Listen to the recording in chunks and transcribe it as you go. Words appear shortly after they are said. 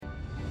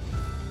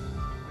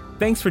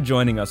Thanks for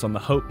joining us on the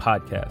Hope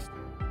Podcast.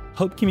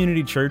 Hope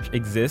Community Church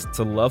exists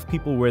to love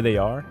people where they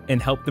are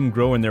and help them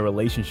grow in their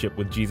relationship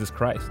with Jesus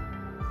Christ.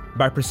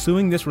 By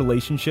pursuing this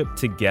relationship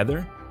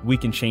together, we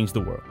can change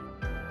the world.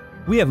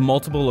 We have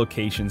multiple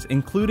locations,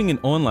 including an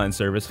online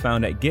service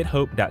found at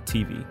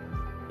gethope.tv.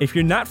 If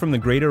you're not from the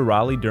greater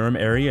Raleigh-Durham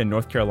area in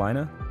North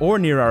Carolina or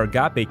near our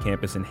Agape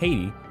campus in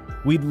Haiti,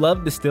 we'd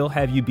love to still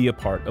have you be a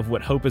part of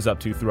what Hope is up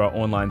to through our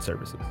online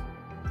services.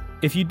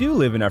 If you do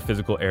live in our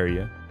physical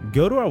area,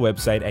 go to our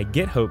website at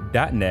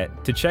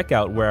gethope.net to check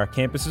out where our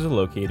campuses are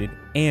located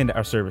and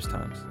our service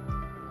times.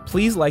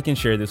 Please like and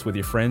share this with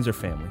your friends or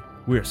family.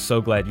 We are so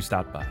glad you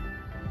stopped by.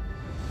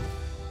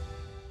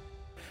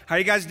 How are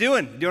you guys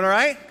doing? Doing all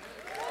right?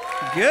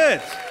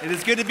 Good. It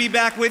is good to be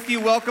back with you.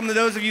 Welcome to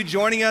those of you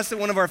joining us at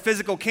one of our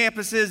physical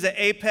campuses at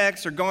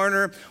Apex or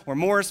Garner or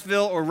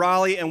Morrisville or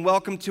Raleigh, and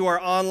welcome to our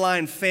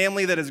online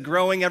family that is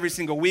growing every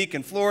single week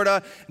in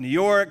Florida, New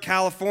York,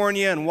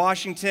 California, and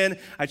Washington.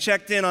 I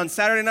checked in on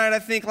Saturday night, I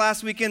think,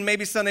 last weekend,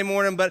 maybe Sunday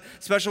morning, but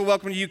special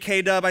welcome to you,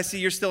 K-Dub. I see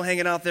you're still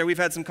hanging out there. We've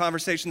had some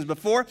conversations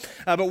before,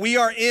 but we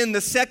are in the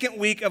second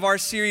week of our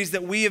series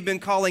that we have been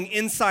calling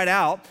Inside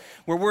Out,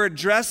 where we're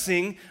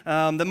addressing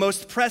the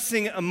most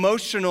pressing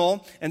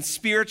emotional and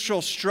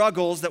spiritual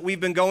struggles that we've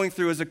been going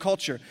through as a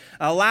culture.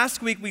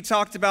 Last week we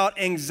talked about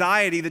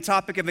anxiety, the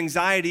topic of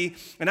anxiety,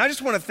 and I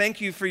just want to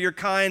thank you for your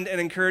kind and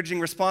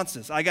encouraging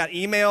responses. I got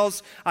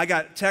emails, I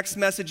got text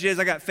messages,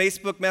 I got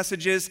Facebook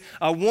messages.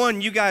 One,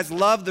 you guys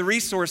love the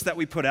resource that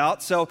we put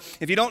out, so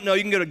if you don't know,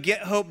 you can go to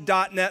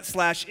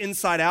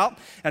gethope.net/insideout,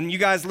 and you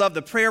guys love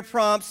the prayer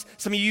prompts.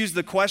 Some of you use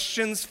the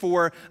questions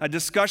for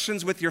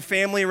discussions with your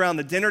family around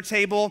the dinner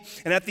table.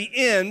 And at the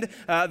end,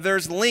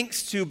 there's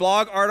links to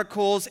blog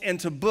articles and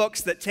to books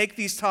that take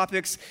these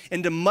topics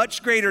into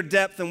much greater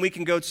depth than we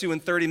can go to in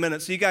 30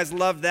 minutes. So you guys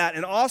love that.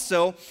 And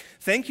also,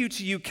 thank you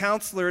to you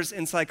counselors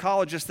and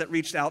psychologists that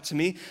reached out to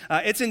me.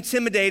 It's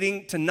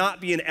intimidating to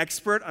not be an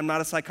expert. I'm not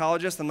a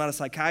psychologist. I'm not a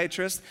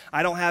psychiatrist.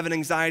 I don't have an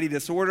anxiety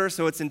disorder,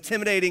 so it's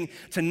intimidating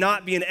to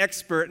not be an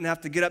expert and have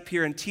to get up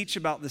here and teach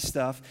about this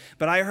stuff.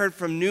 But I heard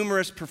from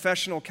numerous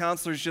professional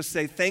counselors just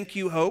say, thank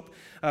you, Hope,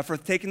 for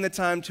taking the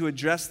time to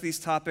address these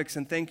topics,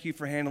 and thank you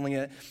for handling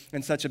it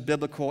in such a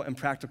biblical and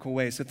practical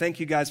way. So thank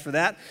you guys for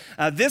that.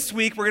 This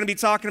week, we're going to be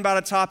talking about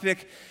a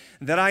topic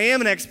that I am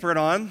an expert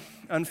on,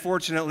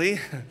 unfortunately,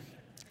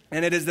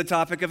 and it is the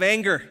topic of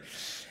anger.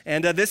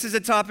 And this is a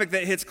topic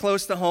that hits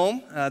close to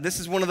home. This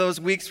is one of those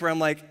weeks where I'm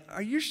like,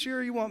 are you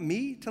sure you want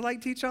me to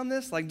teach on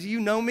this? Do you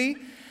know me?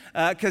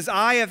 Because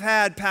I have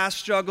had past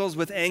struggles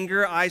with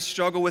anger. I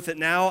struggle with it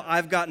now.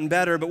 I've gotten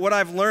better. But what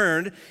I've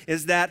learned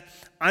is that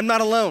I'm not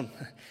alone.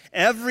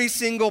 Every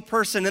single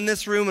person in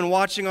this room and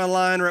watching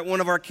online or at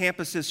one of our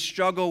campuses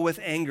struggle with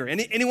anger.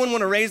 Anyone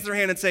want to raise their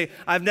hand and say,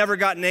 I've never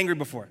gotten angry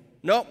before?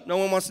 Nope, no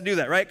one wants to do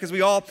that, right? Because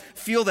we all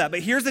feel that.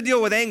 But here's the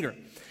deal with anger.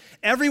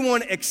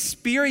 Everyone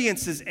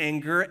experiences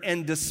anger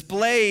and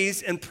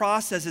displays and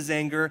processes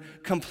anger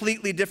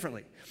completely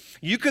differently.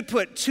 You could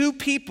put two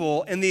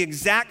people in the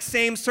exact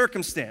same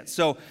circumstance,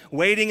 so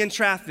waiting in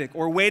traffic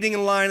or waiting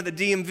in line at the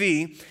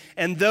DMV,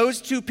 and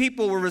those two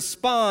people will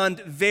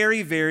respond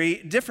very,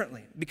 very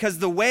differently because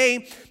the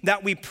way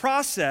that we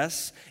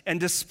process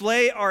and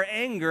display our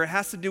anger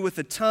has to do with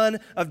a ton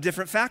of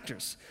different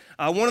factors.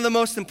 One of the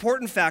most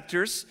important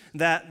factors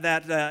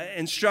that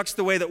instructs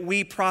the way that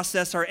we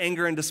process our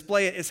anger and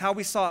display it is how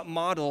we saw it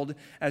modeled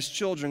as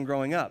children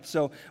growing up.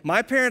 So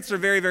my parents are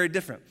very, very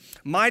different.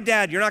 My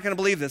dad, you're not going to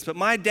believe this, but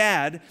my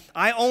dad,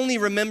 I only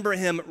remember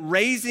him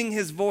raising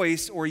his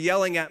voice or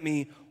yelling at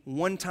me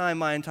one time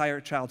my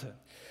entire childhood.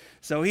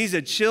 So he's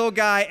a chill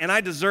guy, and I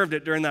deserved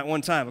it during that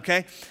one time,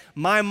 okay?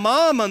 My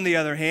mom, on the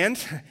other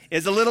hand,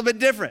 is a little bit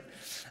different.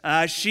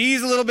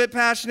 She's a little bit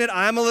passionate.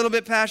 I'm a little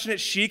bit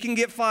passionate. She can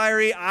get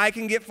fiery. I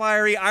can get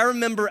fiery. I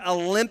remember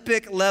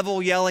Olympic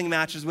level yelling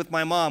matches with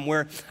my mom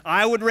where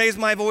I would raise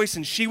my voice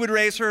and she would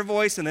raise her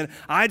voice, and then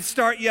I'd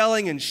start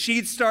yelling and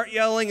she'd start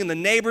yelling, and the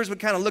neighbors would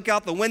kind of look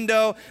out the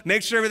window,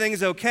 make sure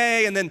everything's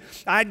okay, and then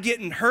I'd get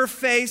in her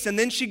face, and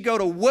then she'd go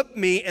to whoop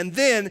me. And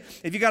then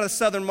if you got a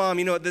Southern mom,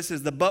 you know what this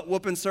is, the butt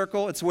whooping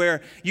circle. It's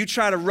where you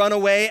try to run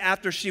away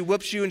after she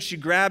whoops you and she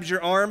grabs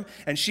your arm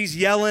and she's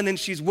yelling and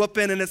she's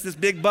whooping, and it's this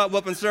big butt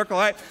whooping circle.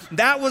 All right?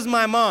 That was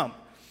my mom.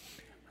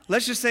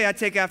 Let's just say I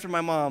take after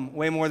my mom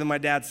way more than my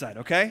dad's side,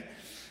 okay?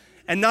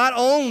 And not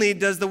only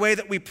does the way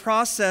that we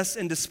process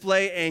and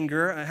display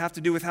anger have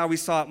to do with how we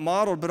saw it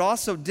modeled, but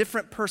also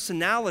different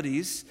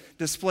personalities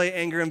display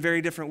anger in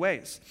very different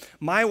ways.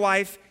 My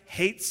wife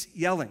hates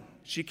yelling.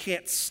 She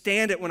can't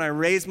stand it when I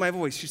raise my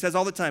voice. She says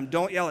all the time,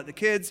 don't yell at the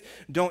kids,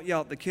 don't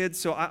yell at the kids.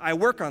 So I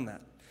work on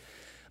that.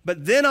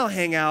 But then I'll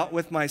hang out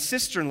with my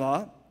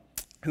sister-in-law,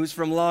 who's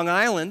from Long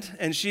Island,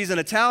 and she's an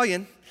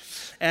Italian.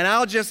 And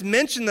I'll just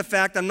mention the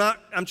fact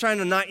I'm trying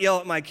to not yell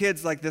at my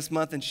kids like this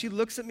month, and she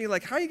looks at me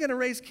like, how are you going to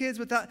raise kids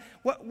without,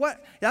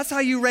 what? That's how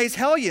you raise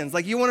hellions.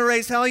 You want to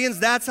raise hellions?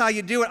 That's how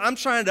you do it. I'm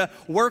trying to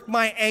work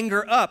my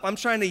anger up. I'm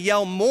trying to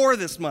yell more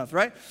this month,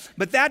 right?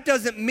 But that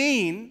doesn't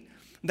mean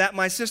that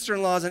my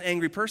sister-in-law is an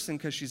angry person,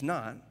 because she's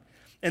not.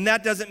 And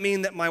that doesn't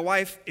mean that my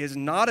wife is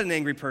not an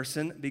angry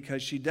person,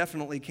 because she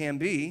definitely can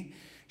be.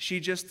 She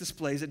just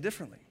displays it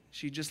differently.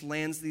 She just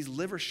lands these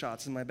liver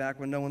shots in my back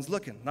when no one's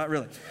looking. Not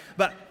really.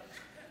 But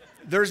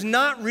there's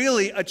not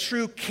really a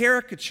true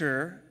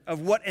caricature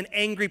of what an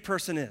angry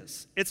person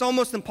is. It's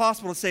almost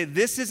impossible to say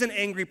this is an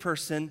angry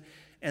person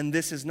and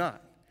this is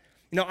not.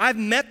 You know, I've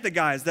met the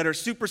guys that are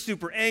super,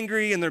 super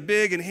angry, and they're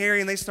big and hairy,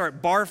 and they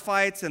start bar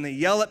fights, and they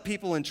yell at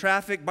people in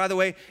traffic. By the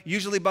way,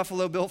 usually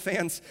Buffalo Bill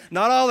fans.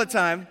 Not all the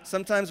time,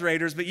 sometimes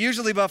Raiders, but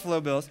usually Buffalo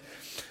Bills.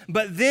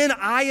 But then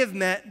I have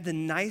met the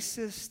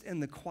nicest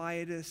and the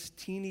quietest,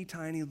 teeny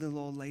tiny little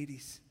old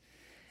ladies.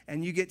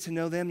 And you get to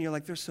know them, and you're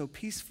like, they're so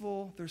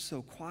peaceful, they're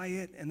so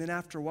quiet. And then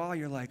after a while,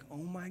 you're like, oh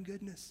my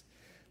goodness,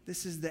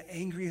 this is the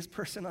angriest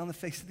person on the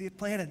face of the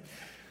planet.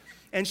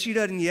 And she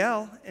doesn't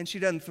yell, and she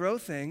doesn't throw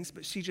things,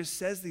 but she just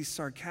says these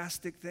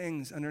sarcastic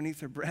things underneath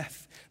her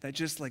breath that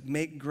just like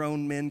make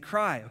grown men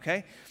cry,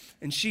 okay?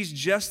 And she's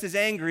just as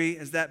angry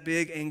as that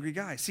big angry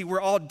guy. See, we're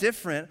all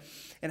different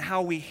in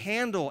how we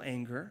handle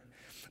anger,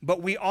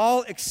 but we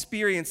all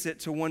experience it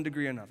to one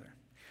degree or another.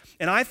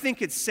 And I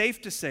think it's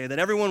safe to say that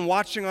everyone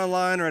watching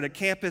online or at a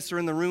campus or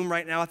in the room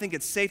right now, I think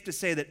it's safe to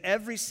say that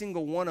every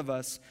single one of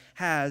us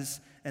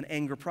has an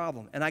anger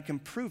problem, and I can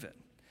prove it.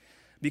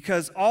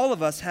 Because all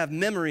of us have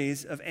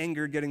memories of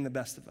anger getting the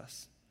best of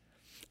us.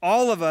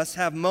 All of us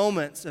have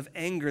moments of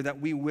anger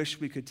that we wish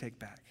we could take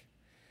back.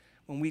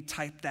 When we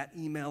type that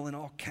email in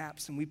all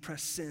caps and we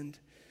press send,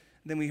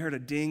 then we heard a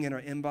ding in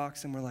our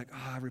inbox and we're like,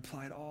 oh, I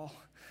replied all.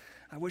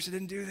 I wish I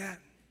didn't do that.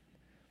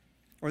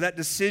 Or that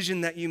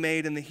decision that you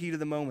made in the heat of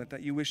the moment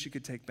that you wish you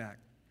could take back.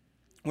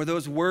 Or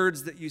those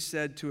words that you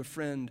said to a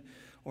friend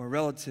or a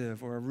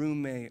relative or a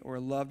roommate or a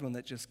loved one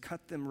that just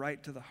cut them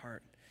right to the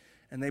heart.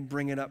 And they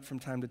bring it up from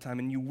time to time,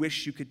 and you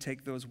wish you could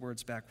take those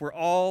words back. We're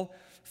all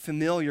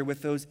familiar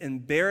with those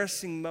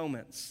embarrassing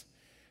moments,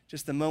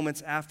 just the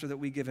moments after that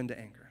we give into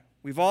anger.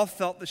 We've all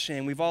felt the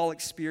shame. We've all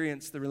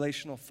experienced the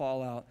relational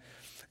fallout,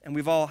 and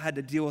we've all had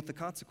to deal with the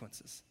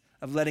consequences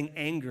of letting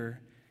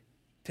anger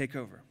take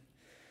over.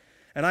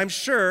 And I'm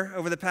sure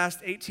over the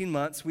past 18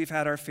 months, we've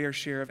had our fair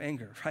share of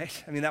anger,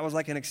 right? I mean, that was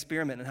like an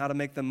experiment in how to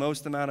make the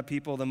most amount of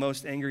people the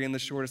most angry in the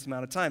shortest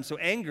amount of time. So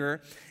anger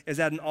is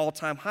at an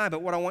all-time high.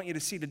 But what I want you to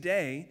see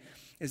today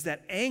is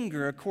that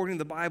anger, according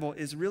to the Bible,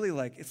 is really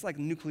it's like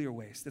nuclear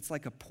waste. It's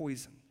like a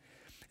poison.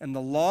 And the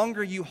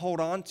longer you hold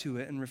on to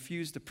it and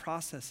refuse to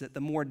process it,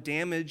 the more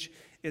damage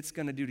it's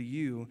going to do to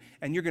you.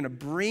 And you're going to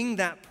bring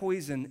that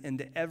poison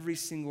into every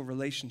single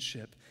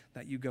relationship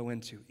that you go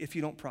into if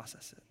you don't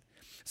process it.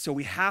 So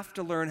we have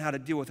to learn how to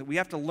deal with it. We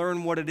have to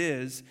learn what it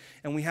is,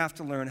 and we have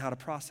to learn how to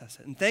process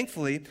it. And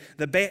thankfully,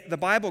 the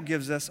Bible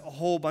gives us a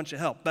whole bunch of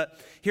help. But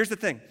here's the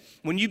thing.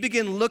 When you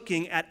begin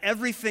looking at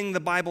everything the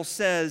Bible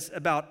says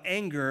about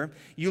anger,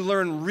 you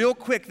learn real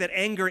quick that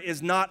anger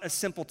is not a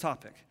simple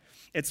topic.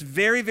 It's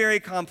very, very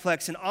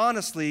complex and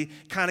honestly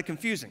kind of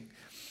confusing.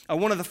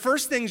 One of the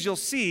first things you'll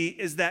see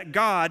is that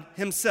God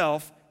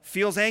himself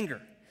feels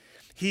anger.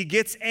 He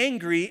gets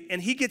angry,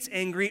 and he gets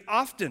angry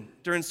often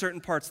during certain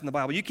parts in the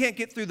Bible. You can't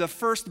get through the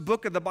first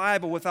book of the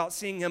Bible without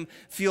seeing him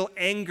feel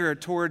anger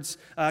towards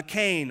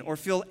Cain, or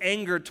feel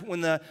anger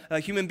when the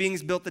human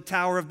beings built the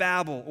Tower of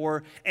Babel,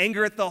 or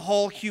anger at the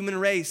whole human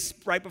race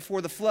right before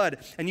the flood.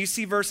 And you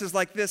see verses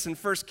like this in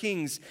 1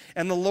 Kings,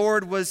 and the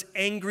Lord was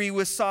angry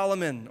with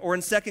Solomon, or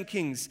in 2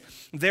 Kings,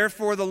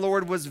 therefore the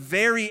Lord was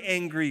very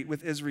angry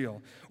with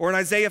Israel, or in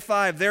Isaiah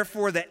 5,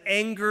 therefore the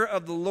anger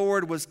of the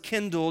Lord was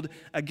kindled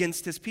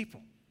against his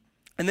people.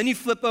 And then you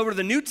flip over to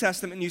the New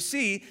Testament and you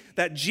see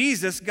that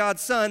Jesus,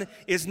 God's Son,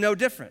 is no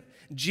different.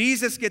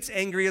 Jesus gets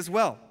angry as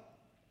well.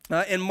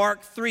 In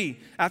Mark 3,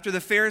 after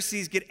the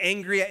Pharisees get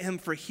angry at him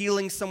for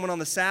healing someone on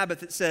the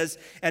Sabbath, it says,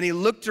 and he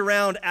looked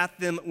around at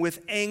them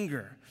with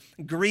anger,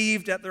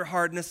 grieved at their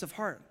hardness of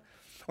heart.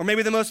 Or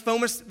maybe the most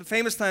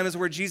famous time is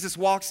where Jesus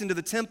walks into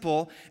the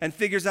temple and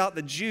figures out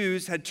the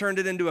Jews had turned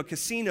it into a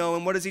casino,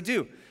 and what does he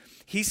do?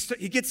 He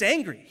gets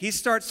angry. He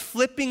starts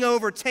flipping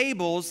over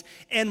tables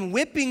and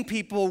whipping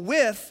people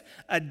with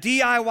a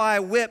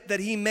DIY whip that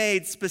he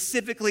made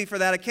specifically for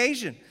that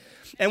occasion.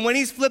 And when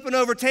he's flipping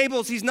over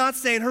tables, he's not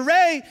saying,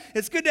 hooray,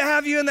 it's good to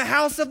have you in the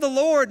house of the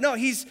Lord. No,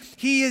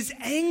 he is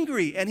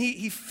angry, and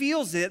he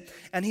feels it,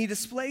 and he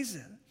displays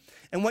it.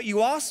 And what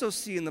you also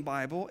see in the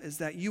Bible is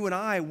that you and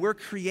I, we're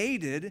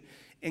created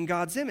in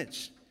God's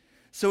image.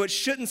 So it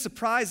shouldn't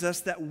surprise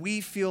us that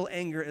we feel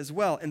anger as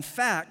well. In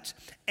fact,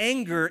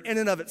 anger in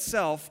and of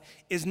itself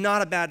is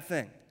not a bad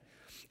thing.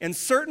 In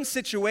certain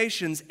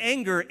situations,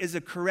 anger is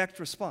a correct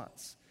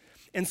response.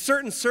 In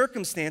certain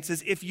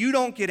circumstances, if you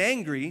don't get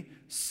angry,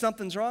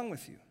 something's wrong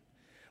with you.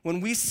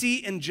 When we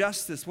see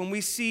injustice, when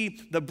we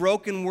see the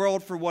broken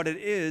world for what it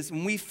is,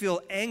 when we feel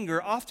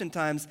anger,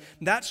 oftentimes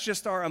that's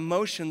just our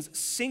emotions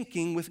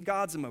syncing with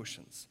God's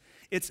emotions.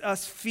 It's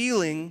us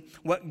feeling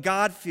what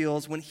God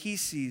feels when he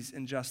sees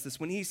injustice,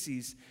 when he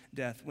sees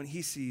death, when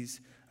he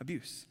sees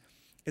abuse.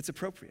 It's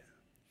appropriate.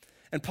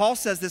 And Paul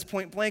says this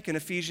point blank in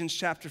Ephesians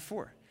chapter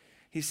 4.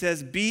 He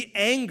says, be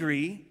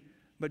angry,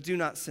 but do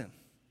not sin.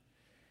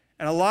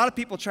 And a lot of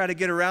people try to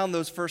get around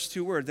those first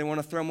two words. They want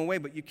to throw them away,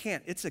 but you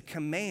can't. It's a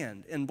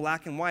command in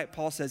black and white.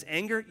 Paul says,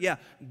 anger, yeah,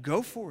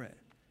 go for it.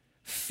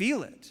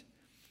 Feel it.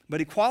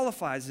 But he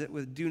qualifies it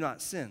with do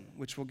not sin,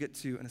 which we'll get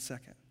to in a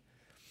second.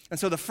 And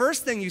so the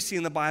first thing you see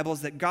in the Bible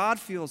is that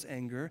God feels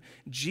anger,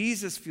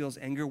 Jesus feels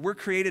anger, we're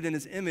created in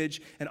his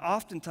image, and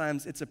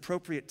oftentimes it's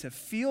appropriate to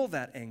feel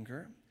that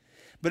anger.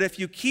 But if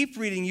you keep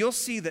reading, you'll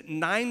see that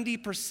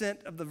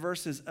 90% of the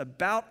verses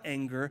about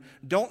anger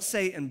don't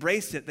say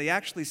embrace it, they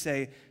actually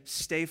say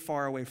stay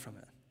far away from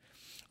it.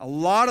 A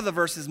lot of the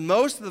verses,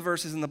 most of the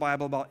verses in the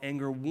Bible about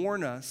anger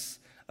warn us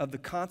of the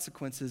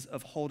consequences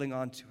of holding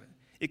on to it.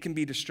 It can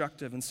be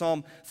destructive. In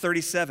Psalm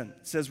 37,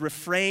 it says,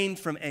 refrain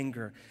from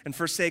anger and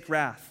forsake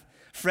wrath.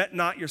 Fret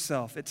not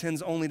yourself, it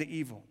tends only to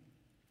evil.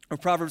 Or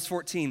Proverbs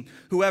 14,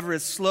 whoever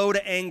is slow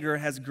to anger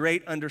has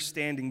great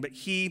understanding, but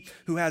he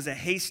who has a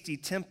hasty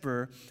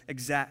temper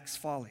exacts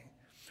folly.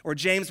 Or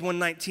James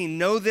 1:19,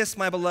 know this,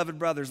 my beloved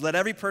brothers, let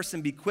every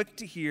person be quick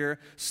to hear,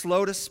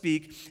 slow to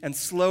speak, and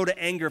slow to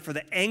anger, for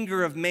the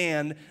anger of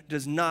man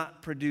does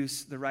not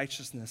produce the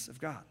righteousness of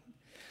God.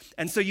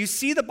 And so you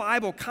see the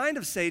Bible kind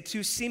of say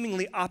two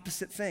seemingly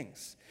opposite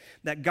things.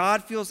 That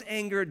God feels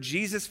anger,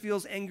 Jesus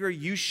feels anger,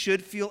 you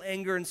should feel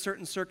anger in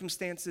certain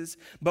circumstances.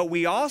 But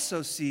we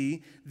also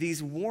see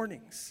these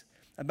warnings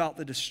about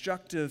the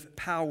destructive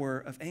power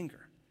of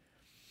anger.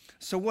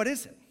 So what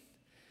is it?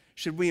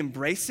 Should we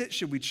embrace it?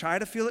 Should we try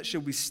to feel it?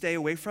 Should we stay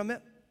away from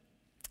it?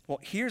 Well,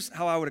 here's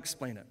how I would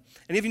explain it.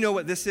 Any of you know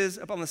what this is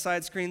up on the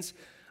side screens?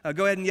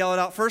 Go ahead and yell it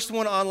out. First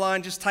one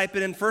online, just type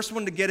it in. First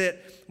one to get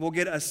it, we'll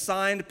get a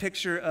signed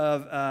picture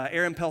of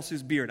Aaron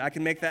Pelsu's beard. I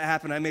can make that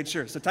happen. I made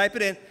sure. So type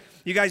it in.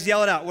 You guys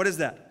yell it out. What is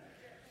that?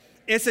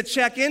 It's a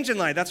check engine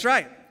light. That's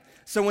right.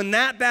 So when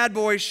that bad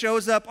boy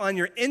shows up on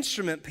your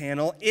instrument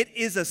panel, it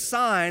is a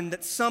sign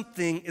that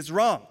something is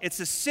wrong. It's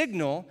a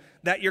signal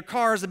that your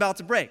car is about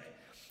to break.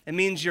 It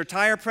means your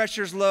tire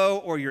pressure's low,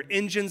 or your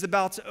engine's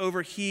about to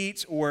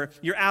overheat, or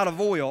you're out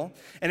of oil.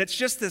 And it's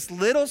just this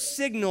little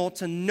signal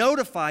to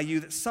notify you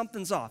that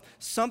something's off,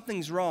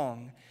 something's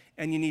wrong,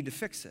 and you need to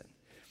fix it.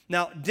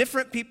 Now,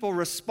 different people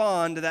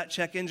respond to that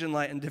check engine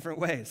light in different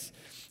ways.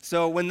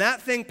 So when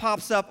that thing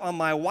pops up on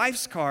my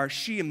wife's car,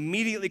 she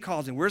immediately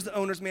calls in. Where's the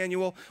owner's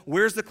manual?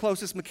 Where's the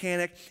closest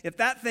mechanic? If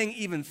that thing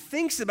even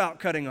thinks about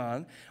cutting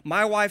on,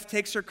 my wife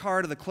takes her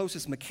car to the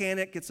closest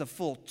mechanic, gets a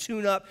full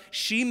tune-up.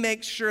 She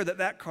makes sure that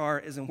that car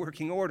is in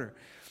working order.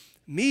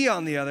 Me,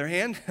 on the other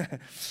hand,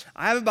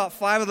 I have about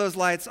 5 of those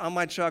lights on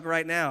my truck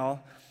right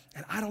now,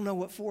 and I don't know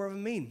what 4 of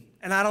them mean.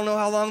 And I don't know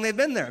how long they've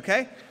been there,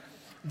 okay?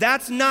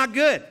 That's not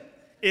good.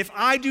 If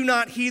I do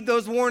not heed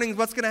those warnings,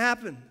 what's going to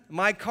happen?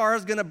 My car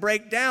is going to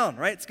break down,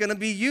 right? It's going to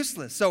be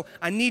useless. So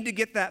I need to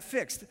get that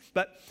fixed.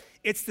 But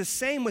it's the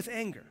same with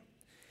anger.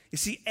 You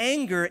see,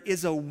 anger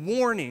is a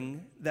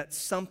warning that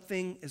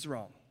something is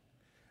wrong.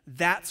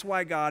 That's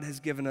why God has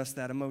given us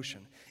that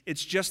emotion.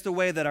 It's just the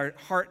way that our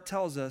heart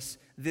tells us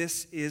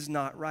this is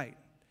not right.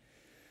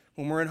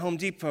 When we're in Home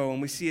Depot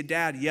and we see a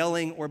dad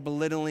yelling or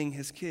belittling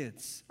his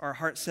kids, our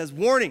heart says,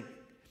 warning,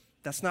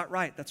 that's not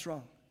right, that's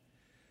wrong.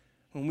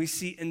 When we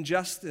see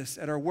injustice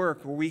at our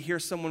work, or we hear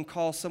someone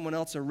call someone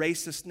else a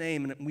racist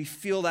name and we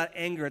feel that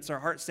anger, it's our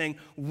heart saying,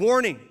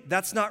 warning,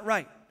 that's not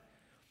right.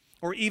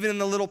 Or even in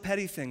the little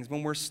petty things,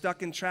 when we're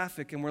stuck in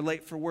traffic and we're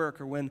late for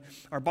work, or when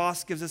our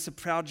boss gives us a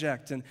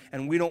project and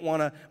we don't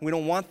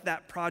want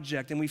that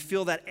project, and we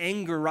feel that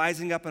anger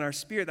rising up in our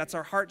spirit, that's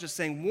our heart just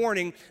saying,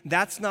 warning,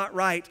 that's not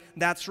right,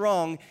 that's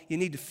wrong, you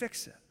need to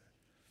fix it.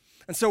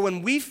 And so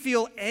when we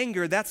feel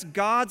anger, that's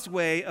God's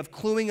way of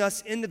cluing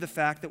us into the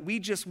fact that we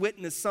just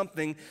witnessed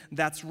something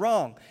that's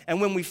wrong. And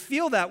when we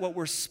feel that, what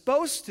we're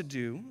supposed to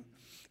do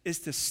is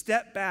to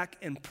step back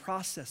and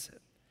process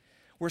it.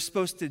 We're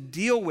supposed to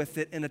deal with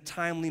it in a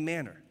timely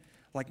manner,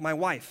 like my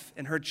wife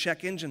and her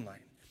check engine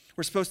light.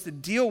 We're supposed to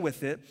deal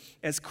with it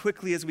as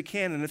quickly as we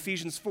can. In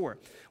Ephesians 4,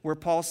 where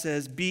Paul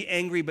says, be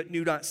angry but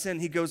do not sin,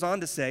 he goes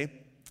on to say,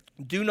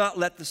 do not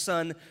let the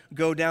sun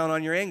go down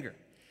on your anger.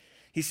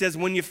 He says,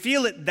 when you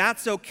feel it,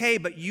 that's okay,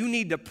 but you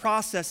need to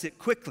process it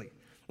quickly.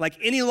 Like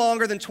any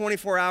longer than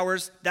 24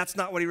 hours, that's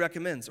not what he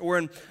recommends. Or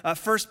in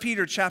 1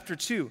 Peter chapter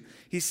 2,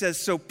 he says,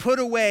 so put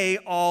away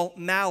all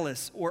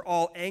malice or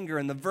all anger.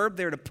 And the verb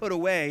there to put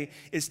away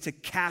is to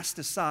cast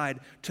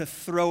aside, to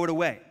throw it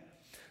away.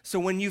 So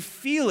when you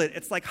feel it,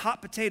 it's like hot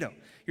potato.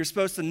 You're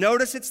supposed to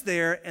notice it's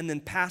there and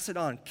then pass it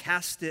on,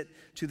 cast it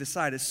to the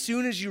side. As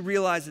soon as you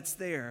realize it's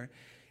there,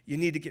 you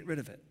need to get rid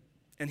of it.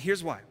 And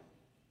here's why.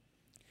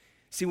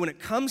 See, when it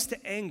comes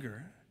to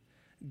anger,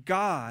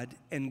 God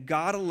and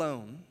God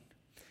alone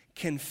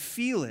can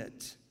feel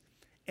it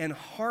and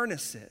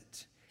harness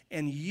it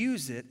and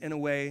use it in a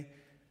way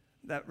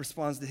that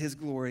responds to his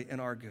glory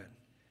and our good.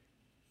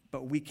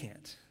 But we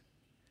can't.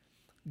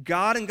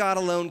 God and God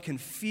alone can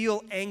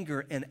feel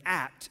anger and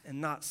act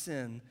and not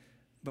sin,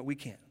 but we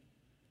can't.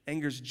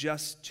 Anger's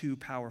just too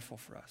powerful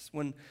for us.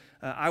 When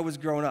I was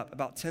growing up,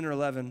 about 10 or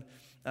 11,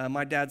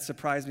 my dad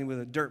surprised me with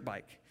a dirt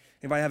bike.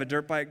 Anybody have a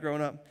dirt bike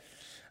growing up?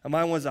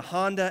 Mine was a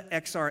Honda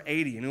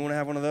XR80. Anyone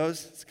have one of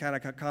those? It's kind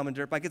of a common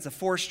dirt bike. It's a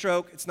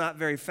 4-stroke. It's not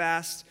very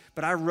fast,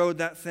 but I rode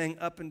that thing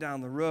up and down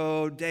the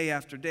road day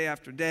after day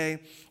after day.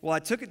 Well, I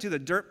took it to the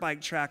dirt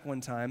bike track one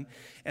time,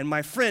 and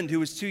my friend, who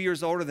was 2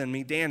 years older than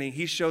me, Danny,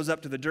 he shows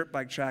up to the dirt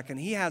bike track, and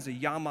he has a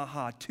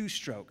Yamaha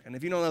 2-stroke. And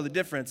if you don't know the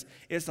difference,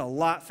 it's a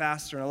lot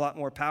faster and a lot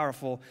more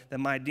powerful than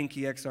my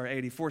dinky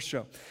XR80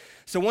 4-stroke.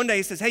 So one day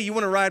he says, hey, you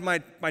want to ride my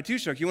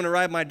 2-stroke? You want to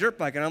ride my dirt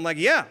bike? And I'm like,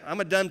 yeah,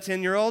 I'm a dumb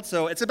 10-year-old.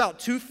 So it's about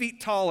 2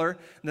 feet taller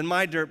than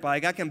my dirt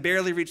bike. I can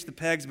barely reach the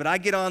pegs, but I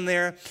get on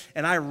there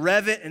and I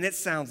rev it and it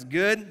sounds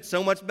good,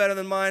 so much better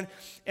than mine.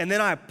 And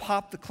then I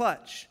pop the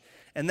clutch.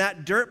 And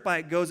that dirt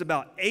bike goes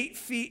about 8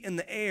 feet in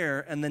the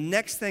air. And the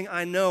next thing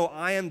I know,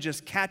 I am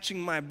just catching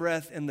my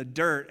breath in the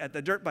dirt at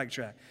the dirt bike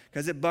track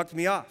because it bucked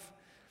me off.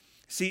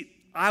 See,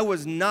 I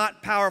was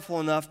not powerful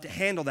enough to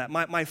handle that.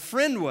 My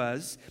friend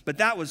was, but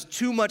that was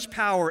too much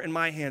power in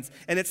my hands.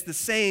 And it's the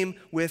same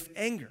with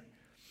anger.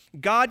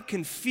 God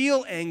can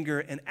feel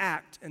anger and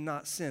act and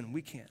not sin.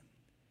 We can't.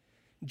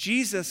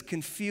 Jesus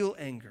can feel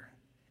anger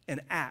and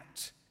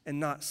act and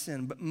not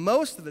sin. But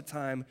most of the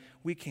time,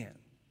 we can't.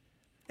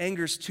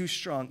 Anger's too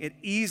strong. It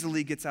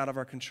easily gets out of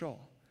our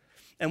control.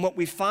 And what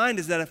we find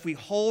is that if we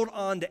hold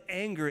on to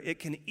anger, it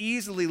can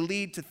easily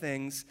lead to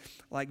things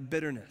like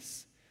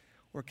bitterness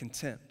or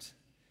contempt,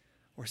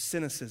 or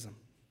cynicism,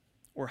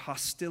 or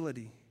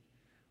hostility,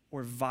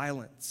 or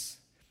violence,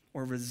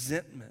 or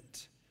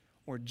resentment,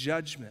 or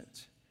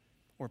judgment,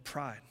 or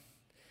pride,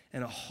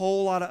 and a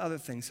whole lot of other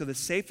things. So the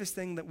safest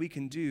thing that we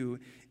can do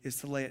is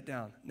to lay it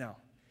down. Now,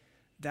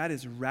 that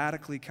is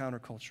radically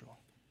countercultural.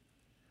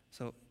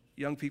 So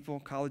young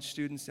people, college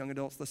students, young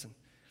adults, listen.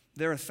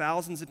 There are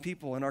thousands of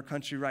people in our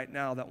country right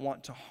now that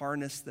want to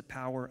harness the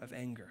power of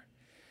anger.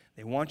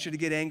 They want you to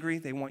get angry.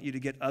 They want you to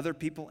get other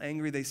people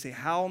angry. They say,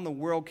 how in the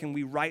world can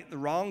we right the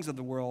wrongs of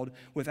the world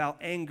without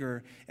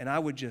anger? And I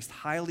would just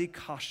highly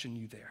caution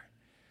you there.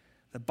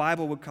 The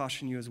Bible would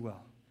caution you as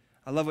well.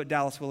 I love what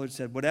Dallas Willard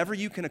said. Whatever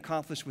you can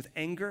accomplish with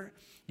anger,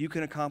 you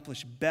can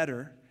accomplish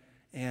better,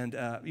 and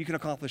you can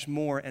accomplish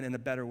more and in a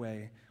better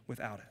way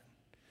without it.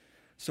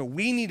 So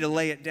we need to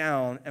lay it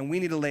down, and we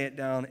need to lay it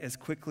down as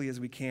quickly as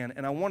we can.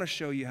 And I want to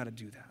show you how to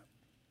do that.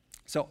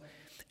 So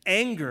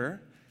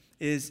anger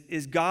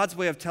is God's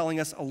way of telling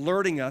us,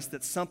 alerting us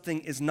that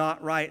something is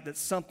not right, that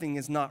something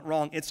is not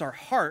wrong. It's our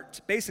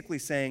heart basically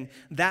saying,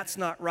 that's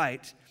not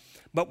right.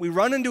 But we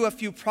run into a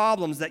few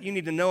problems that you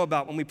need to know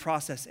about when we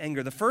process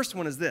anger. The first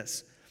one is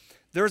this.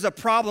 There's a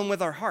problem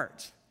with our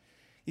heart.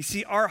 You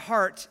see, our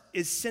heart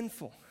is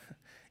sinful.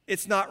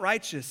 It's not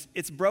righteous.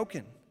 It's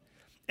broken.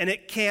 And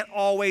it can't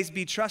always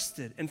be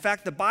trusted. In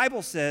fact, the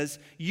Bible says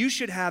you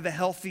should have a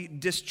healthy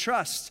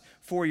distrust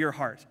for your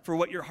heart, for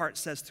what your heart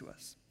says to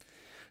us.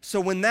 So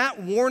when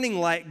that warning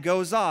light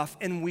goes off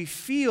and we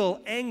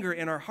feel anger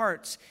in our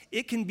hearts,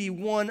 it can be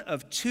one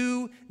of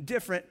two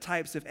different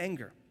types of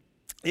anger.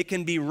 It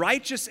can be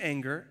righteous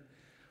anger,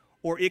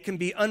 or it can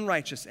be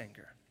unrighteous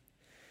anger.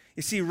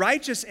 You see,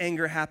 righteous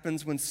anger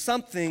happens when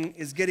something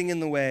is getting in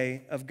the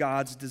way of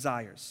God's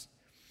desires.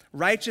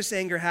 Righteous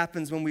anger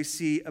happens when we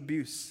see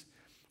abuse,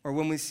 or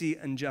when we see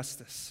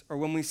injustice, or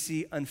when we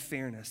see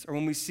unfairness, or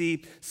when we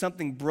see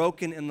something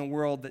broken in the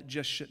world that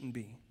just shouldn't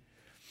be.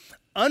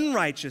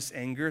 Unrighteous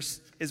anger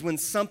is when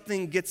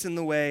something gets in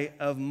the way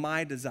of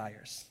my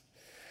desires.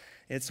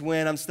 It's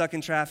when I'm stuck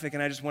in traffic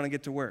and I just want to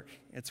get to work.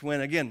 It's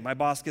when, again, my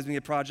boss gives me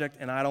a project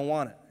and I don't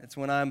want it. It's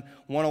when I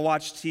want to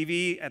watch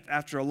TV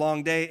after a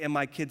long day and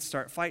my kids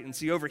start fighting.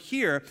 See, over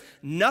here,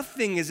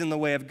 nothing is in the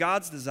way of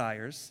God's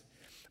desires,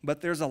 but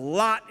there's a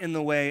lot in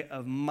the way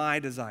of my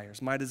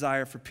desires. My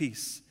desire for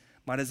peace,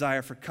 my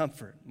desire for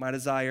comfort, my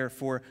desire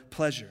for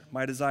pleasure,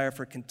 my desire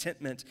for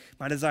contentment,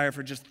 my desire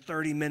for just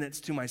 30 minutes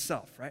to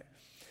myself, right?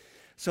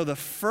 So the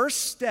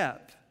first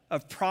step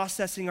of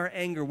processing our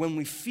anger when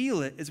we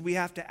feel it is we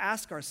have to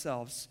ask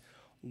ourselves,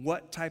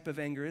 what type of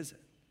anger is it?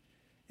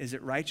 Is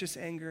it righteous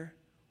anger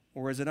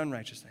or is it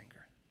unrighteous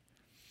anger?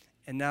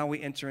 And now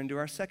we enter into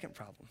our second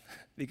problem,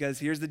 because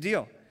here's the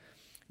deal.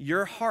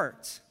 Your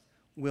heart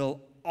will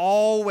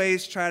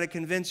always try to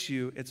convince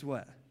you it's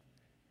what?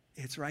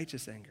 It's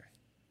righteous anger.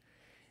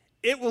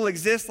 It will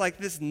exist like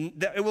this,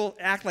 it will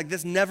act like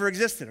this never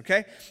existed,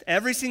 okay?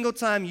 Every single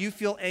time you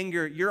feel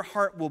anger, your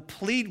heart will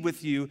plead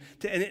with you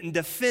and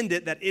defend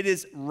it that it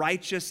is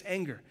righteous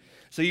anger.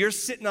 So you're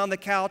sitting on the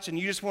couch and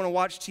you just want to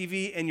watch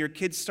TV and your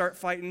kids start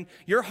fighting.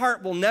 Your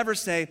heart will never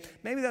say,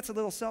 maybe that's a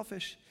little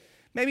selfish.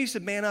 Maybe you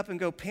should man up and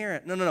go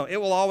parent. No.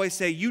 It will always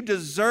say, you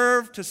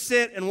deserve to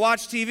sit and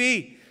watch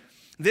TV.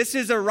 This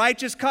is a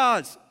righteous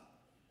cause.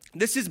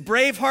 This is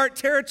Braveheart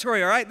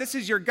territory, all right? This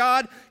is your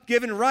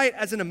God-given right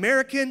as an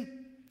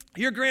American.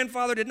 Your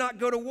grandfather did not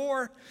go to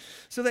war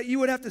so that you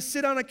would have to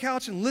sit on a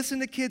couch and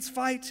listen to kids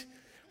fight,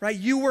 right?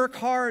 You work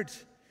hard.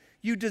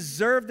 You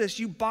deserve this.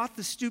 You bought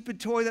the stupid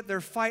toy that they're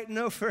fighting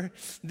over.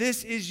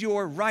 This is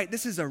your right.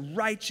 This is a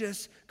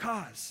righteous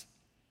cause.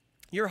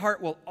 Your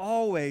heart will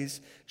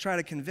always try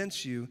to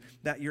convince you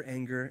that your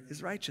anger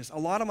is righteous. A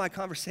lot of my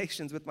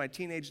conversations with my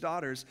teenage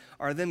daughters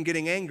are them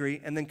getting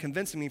angry and then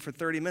convincing me for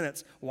 30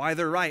 minutes why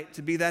they're right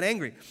to be that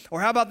angry. Or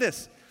how about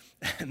this?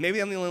 Maybe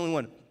I'm the only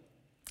one.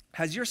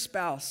 Has your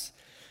spouse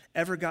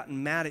ever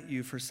gotten mad at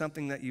you for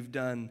something that you've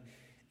done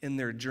in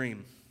their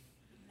dream?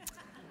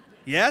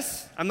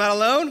 Yes? I'm not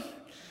alone?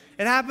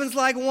 It happens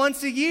like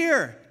once a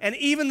year. And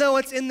even though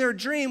it's in their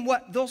dream,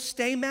 they'll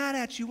stay mad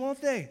at you,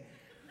 won't they?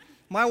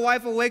 My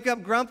wife will wake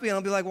up grumpy and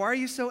I'll be like, why are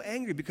you so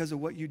angry? Because of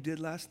what you did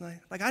last night?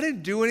 Like, I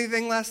didn't do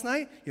anything last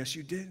night. Yes,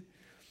 you did.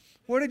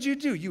 What did you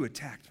do? You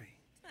attacked me.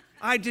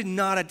 I did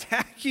not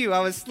attack you. I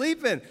was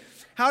sleeping.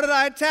 How did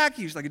I attack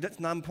you? She's like, it's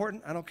not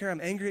important. I don't care.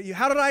 I'm angry at you.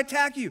 How did I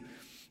attack you?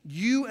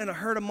 You and a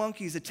herd of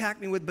monkeys attacked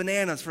me with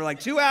bananas for like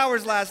 2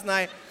 hours last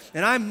night,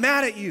 and I'm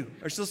mad at you.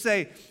 Or she'll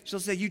say,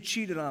 you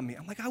cheated on me.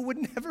 I'm like, I would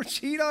never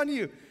cheat on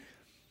you.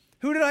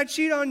 Who did I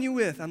cheat on you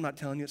with? I'm not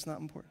telling you, it's not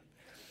important.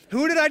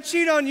 Who did I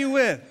cheat on you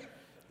with?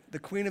 The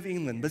Queen of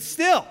England. But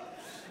still,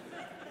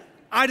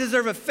 I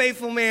deserve a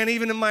faithful man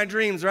even in my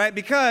dreams, right?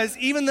 Because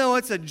even though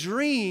it's a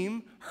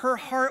dream, her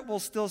heart will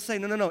still say,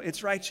 no,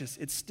 it's righteous.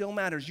 It still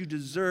matters. You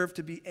deserve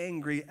to be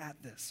angry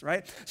at this,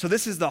 right? So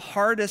this is the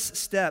hardest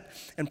step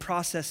in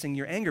processing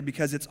your anger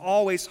because it's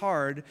always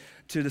hard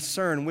to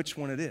discern which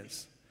one it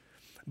is.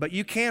 But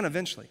you can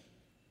eventually.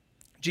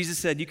 Jesus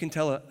said you can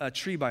tell a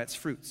tree by its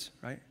fruits,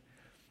 right?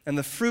 And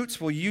the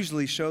fruits will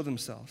usually show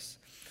themselves.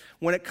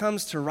 When it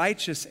comes to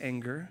righteous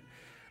anger,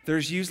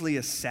 there's usually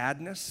a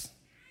sadness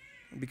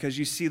because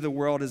you see the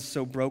world is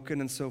so broken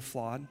and so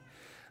flawed.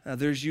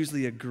 There's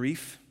usually a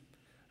grief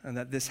and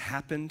that this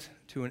happened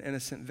to an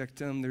innocent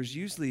victim.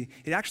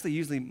 It actually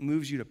usually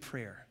moves you to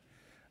prayer.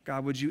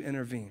 God, would you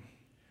intervene?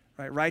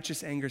 Right?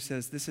 Righteous anger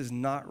says, this is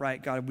not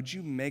right. God, would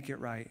you make it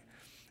right?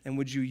 And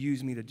would you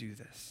use me to do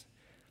this?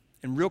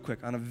 And real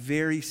quick, on a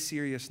very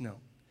serious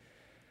note,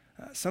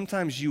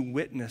 sometimes you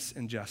witness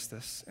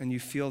injustice and you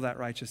feel that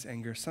righteous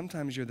anger.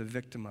 Sometimes you're the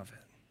victim of it.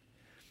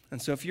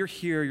 And so if you're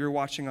here, you're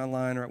watching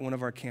online or at one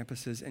of our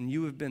campuses, and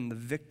you have been the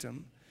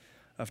victim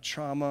of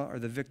trauma or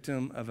the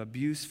victim of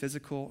abuse,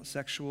 physical,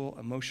 sexual,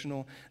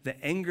 emotional, the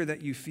anger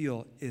that you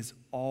feel is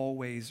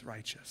always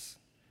righteous.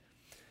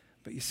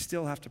 But you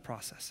still have to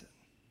process it.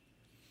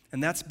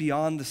 And that's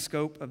beyond the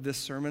scope of this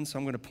sermon, so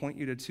I'm going to point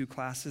you to 2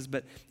 classes.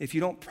 But if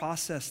you don't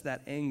process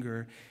that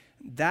anger,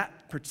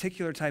 that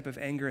particular type of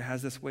anger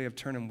has this way of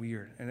turning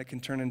weird, and it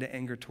can turn into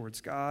anger towards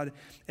God.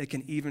 It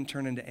can even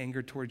turn into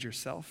anger towards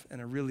yourself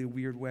in a really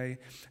weird way.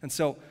 And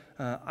so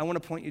I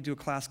want to point you to a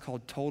class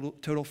called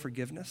Total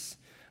Forgiveness,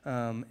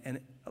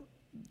 and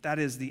that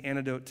is the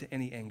antidote to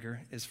any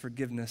anger, is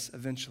forgiveness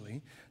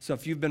eventually. So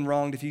if you've been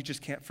wronged, if you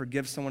just can't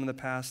forgive someone in the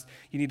past,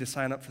 you need to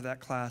sign up for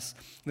that class.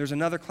 There's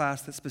another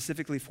class that's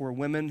specifically for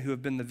women who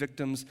have been the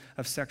victims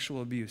of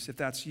sexual abuse. If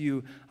that's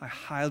you, I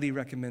highly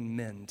recommend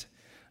Mend.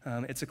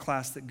 It's a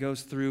class that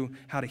goes through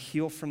how to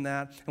heal from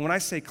that. And when I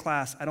say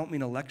class, I don't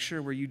mean a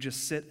lecture where you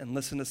just sit and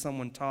listen to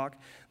someone talk.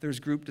 There's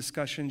group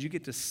discussions. You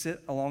get to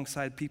sit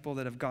alongside people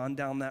that have gone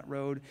down that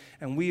road.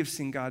 And we have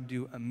seen God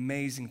do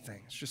amazing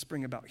things, just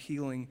bring about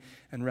healing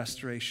and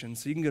restoration.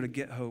 So you can go to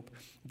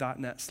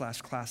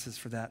gethope.net/classes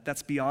for that.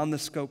 That's beyond the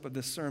scope of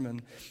this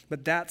sermon.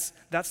 But that's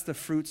the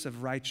fruits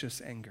of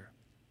righteous anger.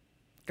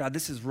 God,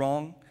 this is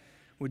wrong.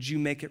 Would you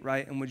make it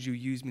right, and would you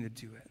use me to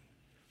do it?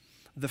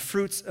 The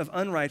fruits of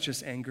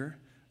unrighteous anger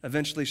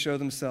eventually show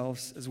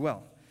themselves as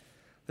well.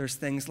 There's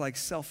things like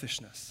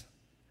selfishness.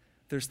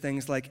 There's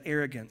things like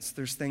arrogance.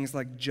 There's things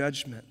like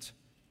judgment,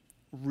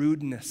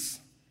 rudeness,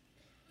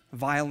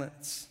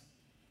 violence,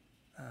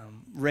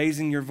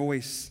 raising your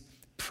voice,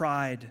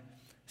 pride,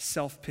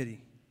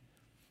 self-pity.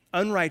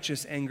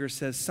 Unrighteous anger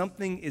says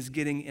something is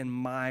getting in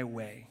my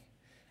way,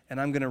 and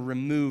I'm going to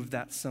remove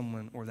that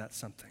someone or that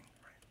something.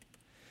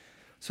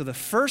 So the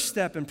first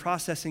step in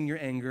processing your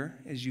anger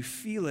is you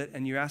feel it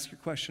and you ask your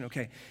question,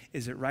 okay,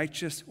 is it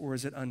righteous or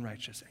is it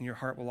unrighteous? And your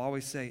heart will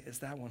always say, it's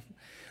that one.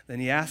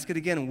 Then you ask it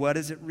again, what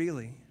is it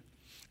really?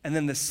 And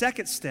then the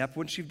second step,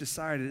 once you've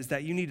decided, is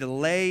that you need to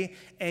lay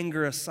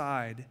anger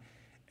aside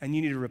and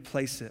you need to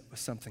replace it with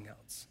something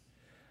else.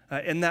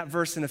 In that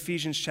verse in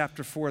Ephesians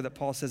chapter 4 that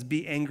Paul says,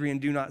 be angry and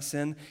do not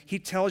sin, he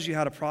tells you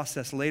how to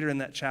process later in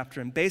that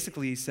chapter. And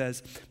basically he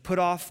says, put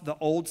off the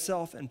old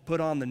self and put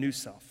on the new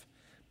self.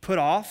 Put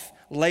off,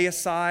 lay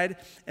aside,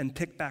 and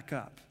pick back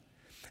up.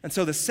 And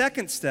so the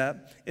second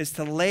step is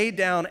to lay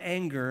down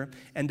anger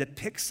and to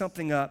pick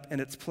something up in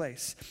its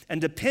place.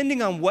 And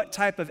depending on what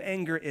type of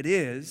anger it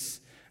is,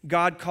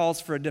 God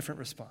calls for a different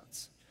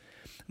response.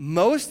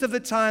 Most of the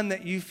time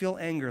that you feel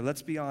anger,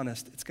 let's be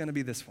honest, it's going to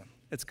be this one.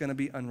 It's going to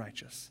be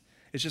unrighteous.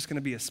 It's just going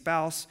to be a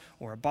spouse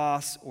or a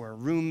boss or a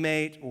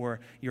roommate or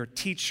your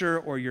teacher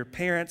or your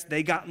parents.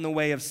 They got in the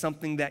way of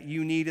something that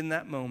you need in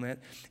that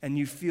moment, and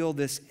you feel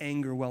this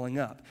anger welling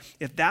up.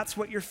 If that's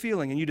what you're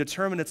feeling and you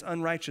determine it's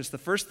unrighteous, the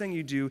first thing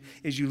you do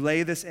is you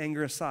lay this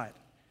anger aside.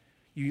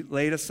 You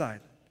lay it aside.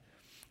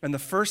 And the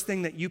first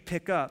thing that you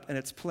pick up in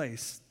its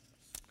place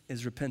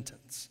is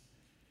repentance.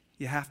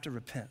 You have to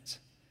repent.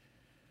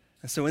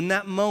 And so in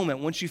that moment,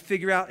 once you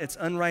figure out it's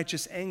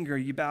unrighteous anger,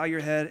 you bow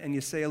your head and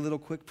you say a little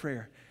quick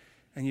prayer.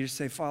 And you just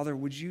say, Father,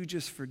 would you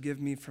just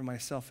forgive me for my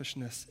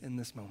selfishness in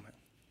this moment?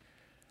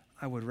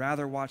 I would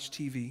rather watch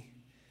TV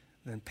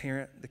than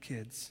parent the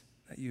kids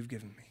that you've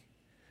given me.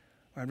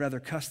 Or I'd rather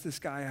cuss this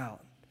guy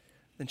out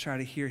than try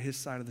to hear his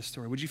side of the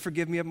story. Would you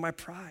forgive me of my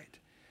pride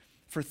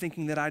for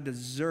thinking that I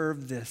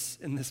deserve this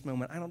in this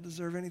moment? I don't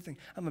deserve anything.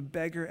 I'm a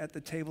beggar at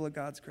the table of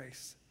God's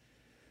grace.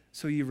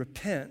 So you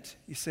repent,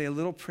 you say a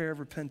little prayer of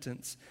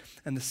repentance,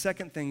 and the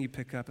second thing you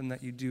pick up and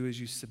that you do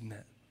is you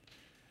submit.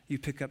 You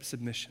pick up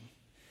submission.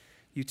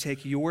 You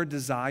take your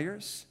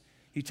desires,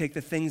 you take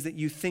the things that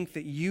you think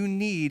that you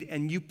need,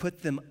 and you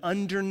put them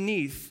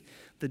underneath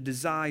the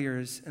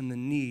desires and the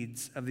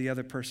needs of the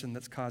other person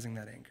that's causing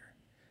that anger.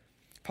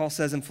 Paul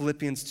says in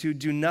Philippians 2,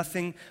 do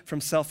nothing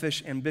from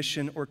selfish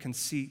ambition or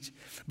conceit,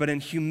 but in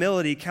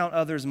humility count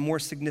others more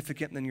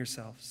significant than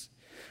yourselves.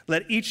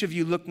 Let each of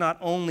you look not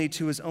only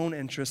to his own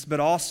interest, but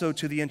also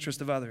to the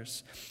interest of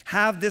others.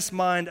 Have this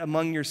mind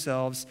among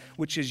yourselves,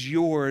 which is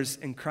yours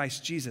in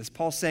Christ Jesus.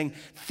 Paul's saying,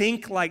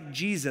 think like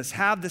Jesus.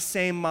 Have the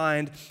same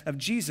mind of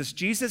Jesus.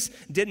 Jesus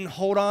didn't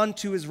hold on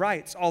to his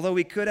rights, although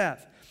he could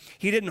have.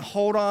 He didn't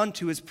hold on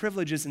to his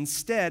privileges.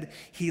 Instead,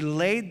 he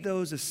laid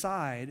those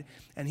aside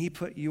and he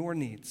put your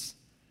needs.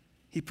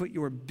 He put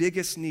your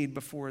biggest need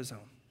before his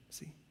own.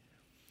 See?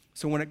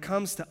 So when it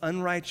comes to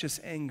unrighteous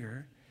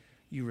anger,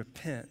 you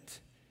repent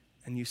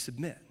and you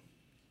submit.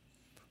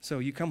 So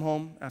you come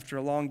home after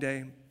a long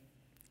day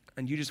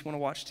and you just want to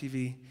watch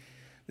TV.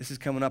 This is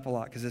coming up a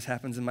lot because this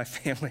happens in my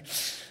family.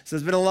 So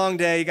it's been a long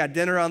day. You got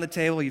dinner on the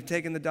table. You've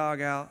taken the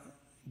dog out,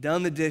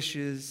 done the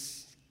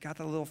dishes, got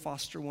the little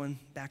foster one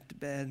back to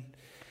bed,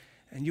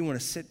 and you want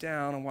to sit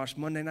down and watch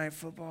Monday Night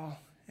Football,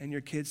 and your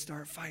kids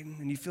start fighting,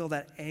 and you feel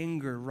that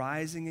anger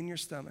rising in your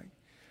stomach.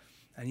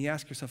 And you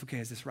ask yourself, okay,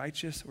 is this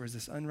righteous or is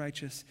this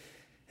unrighteous?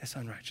 It's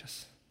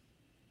unrighteous.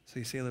 So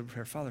you say a little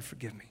prayer, Father,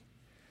 forgive me.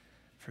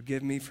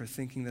 Forgive me for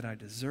thinking that I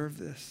deserve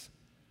this.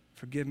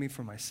 Forgive me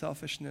for my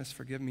selfishness.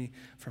 Forgive me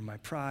for my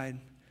pride.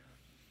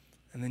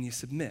 And then you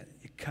submit.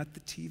 You cut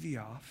the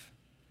TV off,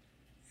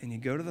 and you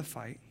go to the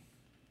fight,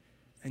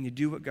 and you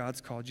do what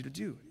God's called you to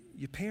do.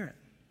 You parent.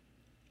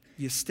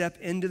 You step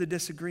into the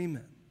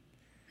disagreement.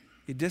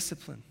 You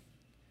discipline.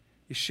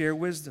 You share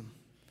wisdom.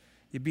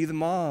 You be the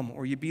mom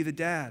or you be the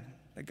dad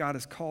that God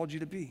has called you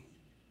to be.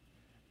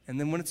 And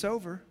then when it's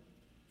over,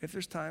 if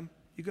there's time,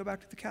 you go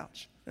back to the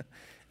couch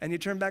and you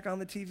turn back on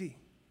the TV.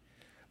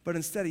 But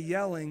instead of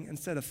yelling,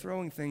 instead of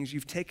throwing things,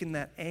 you've taken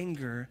that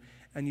anger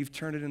and you've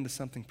turned it into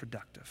something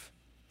productive,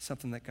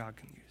 something that God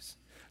can use.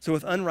 So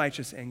with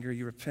unrighteous anger,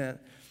 you repent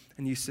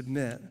and you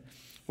submit.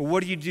 Well,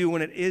 what do you do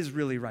when it is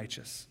really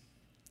righteous?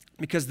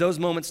 Because those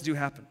moments do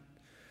happen.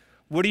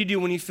 What do you do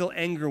when you feel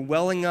anger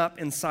welling up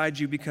inside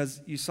you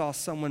because you saw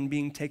someone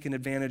being taken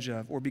advantage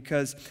of or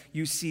because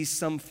you see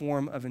some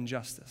form of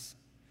injustice?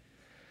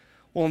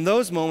 Well, in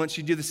those moments,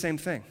 you do the same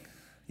thing.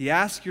 You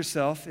ask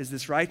yourself, is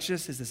this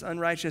righteous? Is this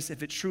unrighteous?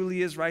 If it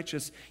truly is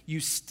righteous, you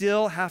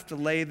still have to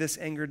lay this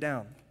anger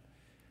down.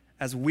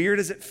 As weird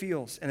as it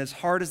feels and as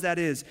hard as that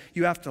is,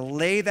 you have to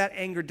lay that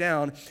anger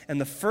down, and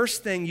the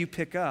first thing you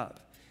pick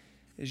up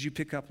is you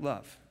pick up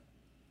love.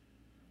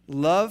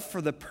 Love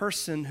for the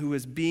person who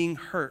is being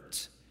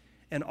hurt,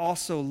 and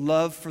also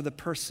love for the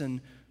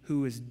person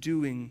who is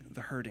doing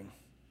the hurting.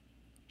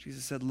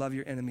 Jesus said, love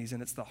your enemies,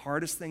 and it's the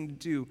hardest thing to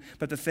do.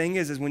 But the thing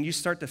is when you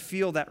start to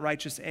feel that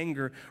righteous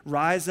anger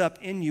rise up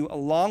in you,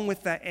 along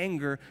with that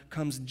anger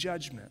comes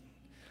judgment.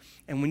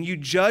 And when you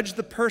judge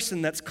the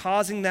person that's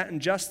causing that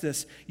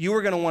injustice, you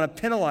are going to want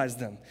to penalize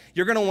them.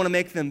 You're going to want to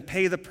make them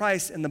pay the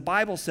price. And the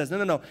Bible says,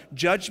 no.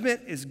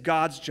 Judgment is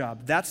God's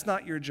job. That's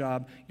not your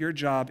job. Your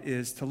job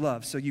is to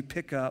love. So you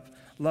pick up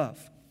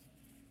love.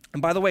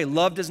 And by the way,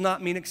 love does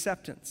not mean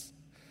acceptance.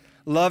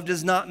 Love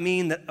does not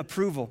mean that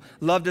approval.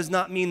 Love does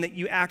not mean that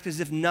you act as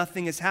if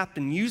nothing has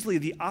happened. Usually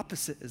the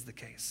opposite is the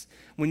case.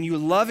 When you're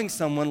loving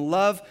someone,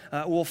 love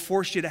will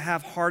force you to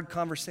have hard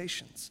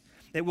conversations.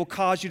 It will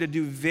cause you to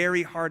do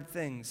very hard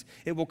things.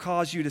 It will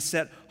cause you to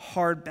set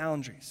hard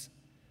boundaries.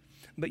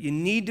 But you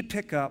need to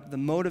pick up the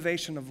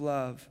motivation of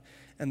love.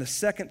 And the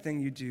second thing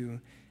you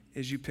do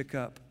is you pick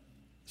up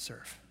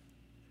serve.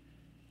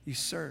 You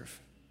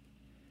serve.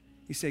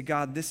 You say,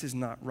 God, this is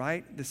not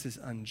right. This is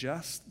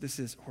unjust. This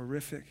is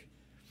horrific.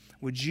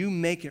 Would you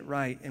make it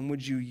right, and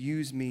would you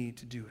use me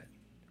to do it?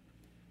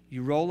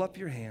 You roll up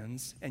your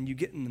hands and you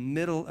get in the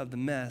middle of the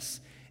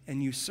mess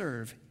and you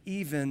serve,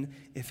 even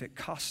if it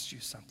costs you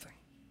something.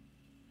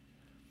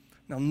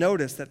 Now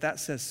notice that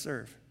says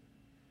serve,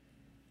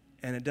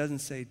 and it doesn't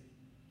say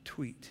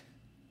tweet.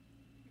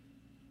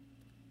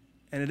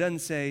 And it doesn't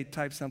say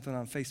type something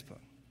on Facebook.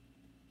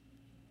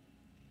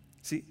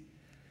 See,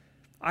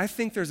 I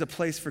think there's a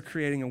place for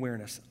creating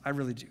awareness. I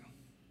really do.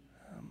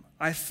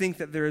 I think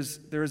that there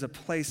is a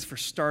place for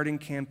starting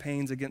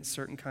campaigns against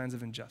certain kinds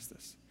of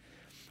injustice.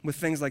 With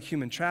things like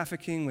human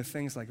trafficking, with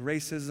things like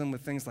racism,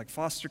 with things like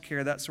foster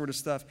care, that sort of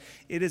stuff,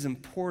 it is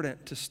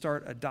important to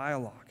start a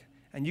dialogue.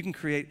 And you can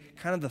create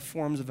kind of the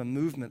forms of a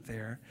movement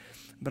there.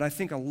 But I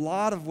think a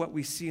lot of what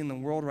we see in the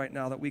world right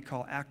now that we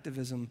call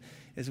activism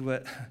is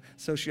what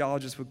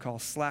sociologists would call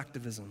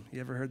slacktivism.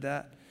 You ever heard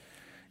that?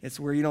 It's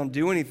where you don't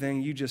do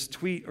anything, you just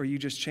tweet or you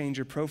just change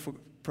your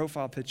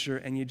profile picture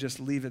and you just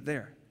leave it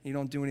there. You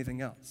don't do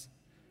anything else.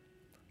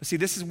 But see,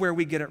 this is where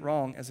we get it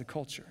wrong as a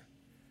culture.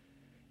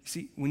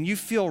 See, when you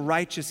feel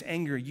righteous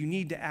anger, you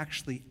need to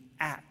actually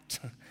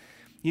act.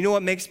 You know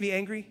what makes me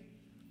angry?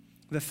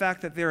 The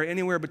fact that there are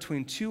anywhere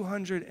between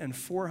 200 and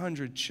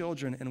 400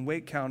 children in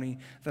Wake County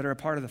that are a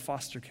part of the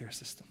foster care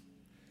system.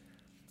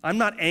 I'm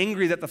not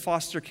angry that the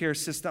foster care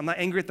system, I'm not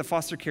angry at the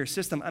foster care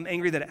system, I'm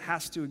angry that it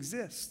has to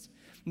exist.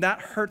 That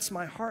hurts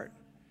my heart.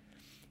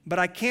 But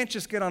I can't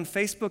just get on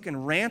Facebook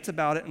and rant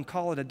about it and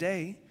call it a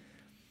day.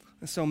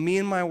 And so me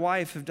and my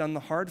wife have done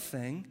the hard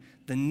thing,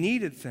 the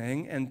needed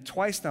thing, and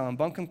twice now in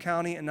Buncombe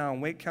County and now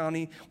in Wake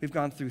County, we've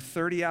gone through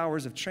 30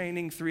 hours of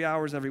training, 3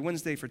 hours every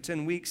Wednesday for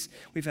 10 weeks.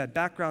 We've had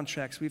background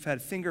checks, we've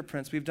had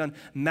fingerprints, we've done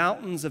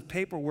mountains of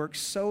paperwork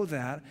so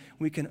that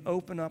we can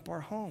open up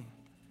our home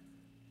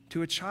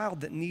to a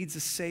child that needs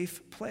a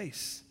safe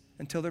place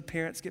until their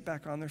parents get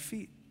back on their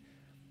feet.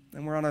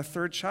 And we're on our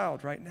third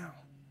child right now.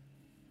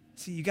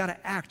 See, you got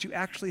to act. You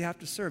actually have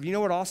to serve. You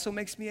know what also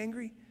makes me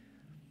angry?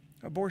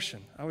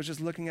 Abortion. I was just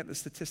looking at the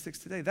statistics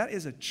today. That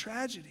is a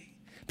tragedy.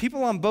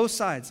 People on both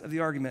sides of the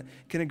argument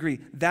can agree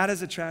that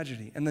is a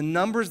tragedy. And the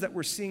numbers that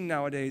we're seeing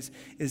nowadays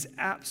is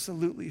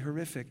absolutely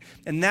horrific.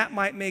 And that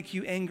might make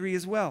you angry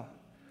as well.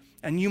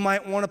 And you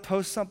might want to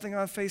post something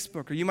on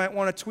Facebook, or you might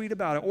want to tweet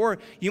about it, or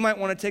you might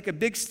want to take a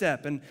big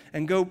step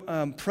and go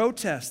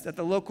protest at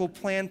the local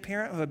Planned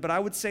Parenthood. But I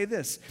would say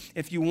this,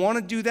 if you want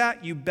to do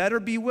that, you better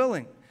be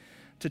willing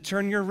to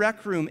turn your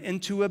rec room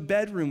into a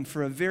bedroom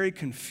for a very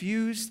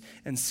confused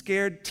and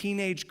scared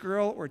teenage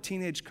girl or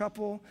teenage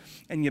couple,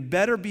 and you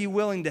better be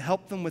willing to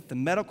help them with the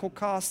medical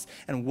costs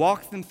and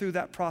walk them through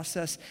that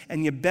process,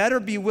 and you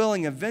better be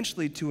willing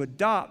eventually to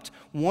adopt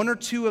one or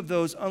two of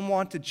those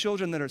unwanted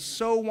children that are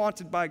so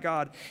wanted by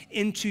God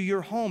into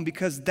your home,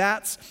 because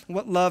that's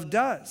what love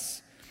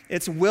does.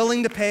 It's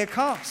willing to pay a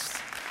cost.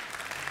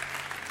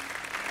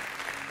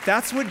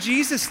 That's what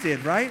Jesus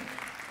did, right?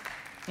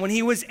 When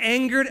he was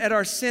angered at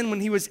our sin, when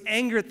he was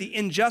angered at the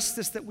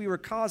injustice that we were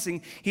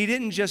causing, he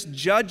didn't just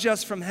judge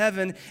us from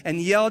heaven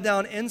and yell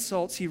down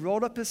insults. He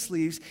rolled up his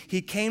sleeves,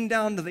 he came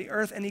down to the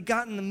earth, and he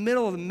got in the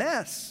middle of the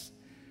mess.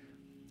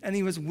 And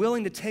he was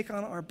willing to take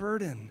on our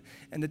burden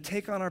and to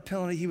take on our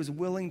penalty. He was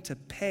willing to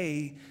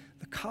pay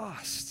the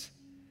cost,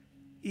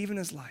 even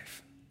his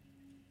life.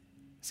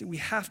 See, we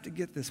have to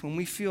get this. When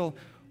we feel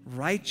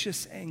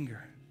righteous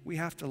anger, we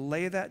have to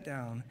lay that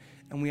down,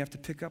 and we have to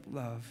pick up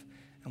love,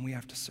 and we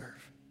have to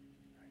serve.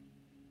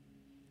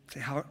 Say,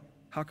 how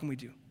can we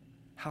do?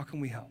 How can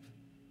we help?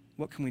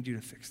 What can we do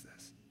to fix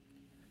this?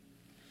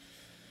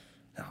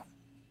 Now,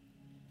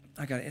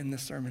 I got to end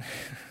this sermon,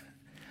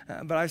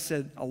 but I've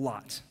said a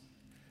lot,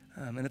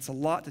 and it's a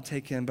lot to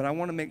take in, but I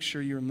want to make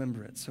sure you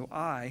remember it. So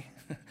I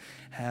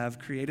have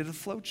created a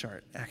flow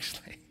chart,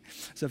 actually.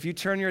 So if you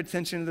turn your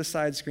attention to the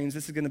side screens,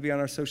 this is going to be on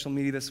our social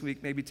media this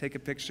week. Maybe take a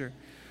picture.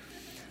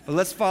 But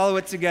let's follow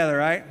it together,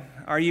 right?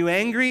 Are you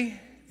angry?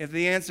 If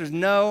the answer is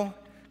no,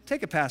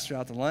 take a pastor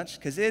out to lunch,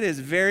 because it is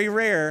very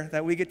rare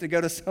that we get to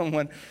go to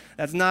someone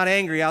that's not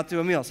angry out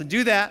to a meal. So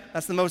do that.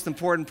 That's the most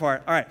important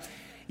part. All right.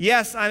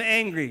 Yes, I'm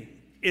angry.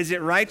 Is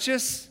it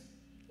righteous?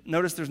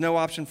 Notice there's no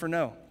option for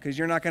no, because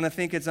you're not going to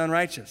think it's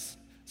unrighteous.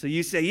 So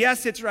you say,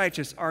 yes, it's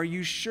righteous. Are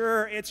you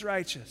sure it's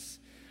righteous?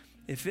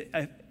 If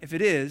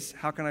it is,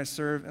 how can I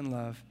serve and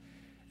love?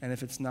 And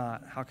if it's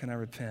not, how can I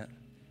repent?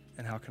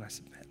 And how can I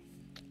submit?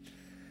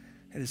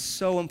 It is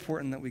so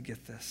important that we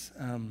get this.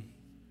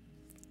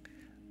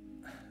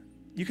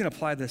 You can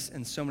apply this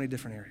in so many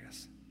different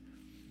areas.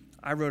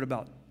 I wrote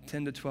about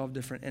 10 to 12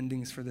 different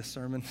endings for this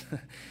sermon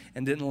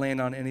and didn't land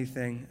on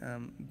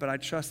anything, but I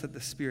trust that the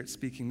Spirit's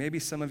speaking. Maybe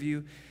some of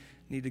you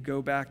need to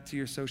go back to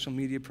your social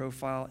media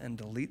profile and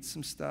delete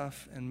some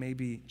stuff and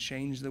maybe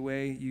change the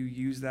way you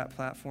use that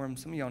platform.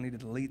 Some of y'all need to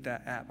delete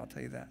that app, I'll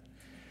tell you that.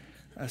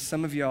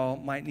 Some of y'all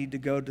might need to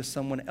go to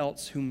someone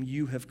else whom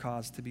you have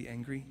caused to be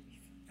angry,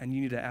 and you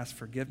need to ask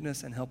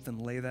forgiveness and help them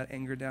lay that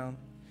anger down.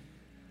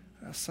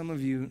 Some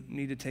of you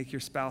need to take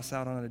your spouse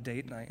out on a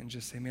date night and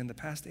just say, man, the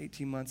past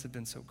 18 months have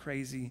been so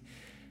crazy,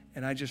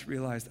 and I just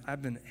realized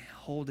I've been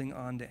holding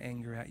on to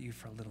anger at you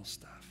for little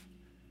stuff.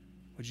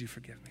 Would you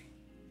forgive me?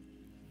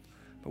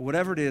 But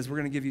whatever it is, we're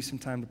going to give you some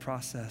time to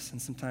process and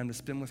some time to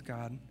spend with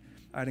God.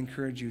 I'd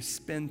encourage you,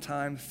 spend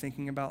time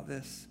thinking about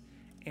this,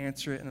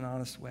 answer it in an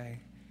honest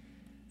way,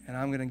 and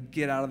I'm going to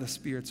get out of the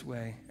Spirit's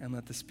way and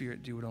let the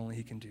Spirit do what only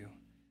he can do.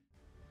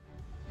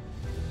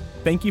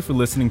 Thank you for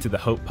listening to the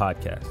Hope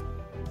Podcast.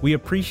 We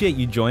appreciate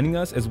you joining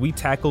us as we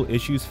tackle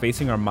issues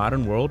facing our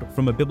modern world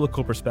from a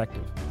biblical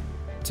perspective.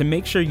 To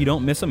make sure you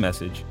don't miss a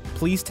message,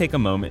 please take a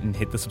moment and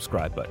hit the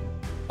subscribe button.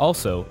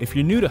 Also, if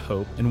you're new to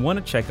Hope and want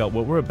to check out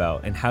what we're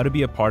about and how to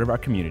be a part of our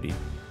community,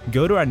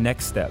 go to our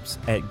next steps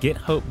at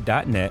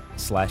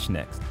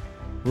gethope.net/next.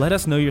 Let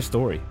us know your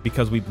story,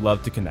 because we'd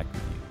love to connect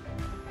with you.